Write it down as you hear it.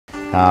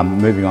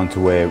Moving on to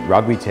where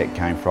RugbyTek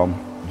came from,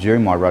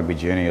 during my rugby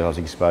journey I was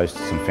exposed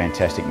to some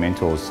fantastic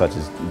mentors such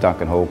as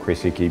Duncan Hall,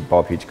 Chris Hickey,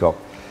 Bob Hitchcock,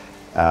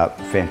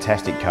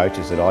 fantastic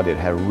coaches that I did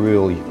had a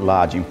really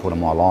large input on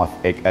my life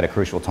at a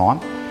crucial time.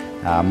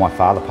 My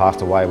father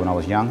passed away when I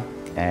was young,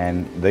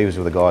 and these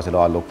were the guys that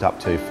I looked up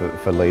to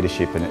for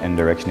leadership and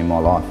direction in my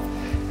life.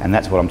 And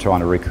that's what I'm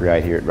trying to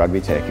recreate here at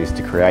RugbyTek, is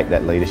to create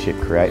that leadership,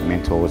 create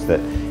mentors that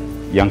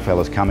young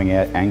fellas coming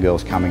out and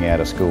girls coming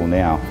out of school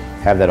now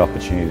have that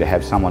opportunity to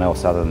have someone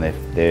else other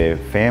than their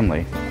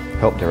family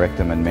help direct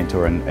them and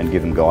mentor and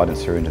give them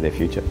guidance through into their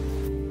future.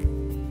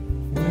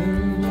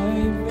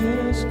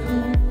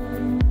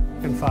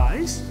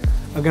 Phase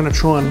are going to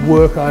try and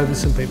work over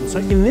some people. So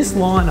in this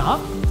lineup,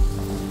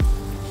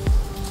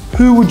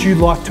 who would you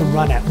like to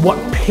run at? What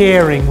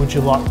pairing would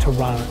you like to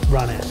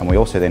run at? And we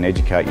also then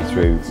educate you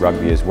through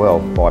rugby as well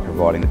by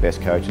providing the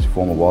best coaches,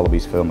 former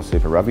Wallabies, former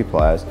Super Rugby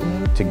players,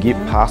 to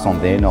pass on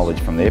their knowledge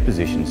from their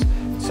positions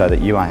so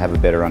that you have a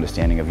better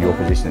understanding of your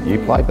position that you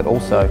play, but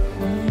also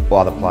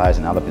by the players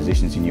in other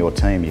positions in your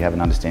team, you have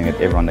an understanding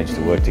that everyone needs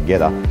to work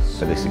together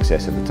for the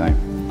success of the team.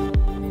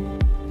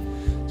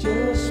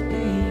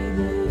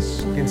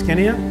 Against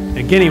Kenya.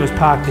 Now Kenny was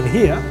parked in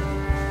here,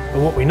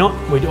 but what we know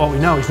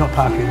he's not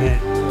parked in there.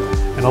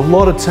 And a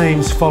lot of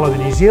teams follow the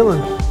New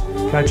Zealand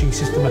coaching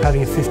system of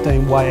having a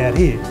 15 way out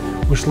here,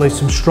 which leaves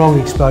some strong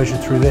exposure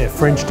through there.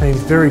 French teams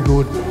very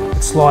good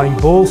at sliding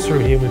balls through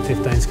here when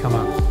 15s come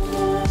up.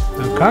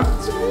 Okay?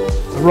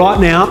 So right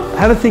now,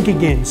 have a think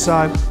again.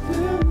 So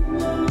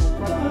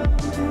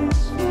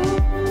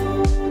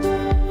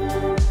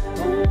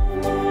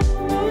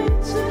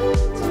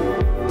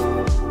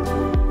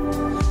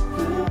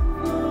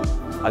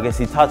I guess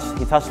he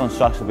touched on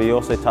structure, but he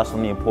also touched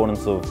on the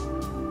importance of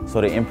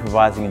sort of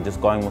improvising and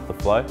just going with the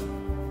flow.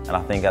 And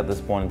I think at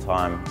this point in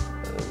time,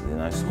 you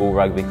know, school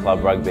rugby,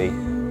 club rugby,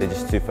 they're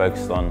just too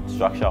focused on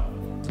structure.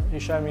 He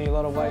showed me a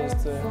lot of ways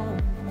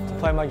to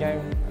play my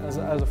game as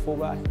a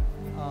fullback,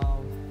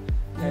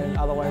 and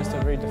other ways to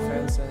read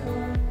defence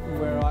and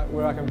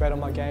where I can bet on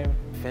my game.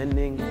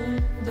 Defending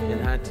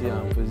and how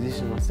to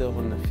position myself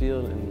on the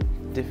field and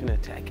different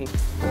attacking.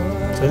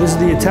 So this is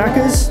the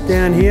attackers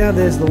down here,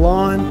 there's the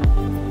line.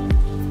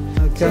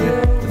 Okay,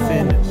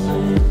 defenders.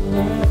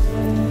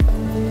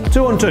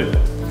 2 on 2.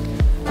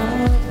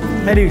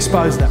 How do you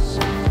expose that?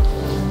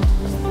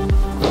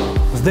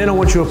 Because then I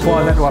want you to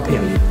apply that to up here.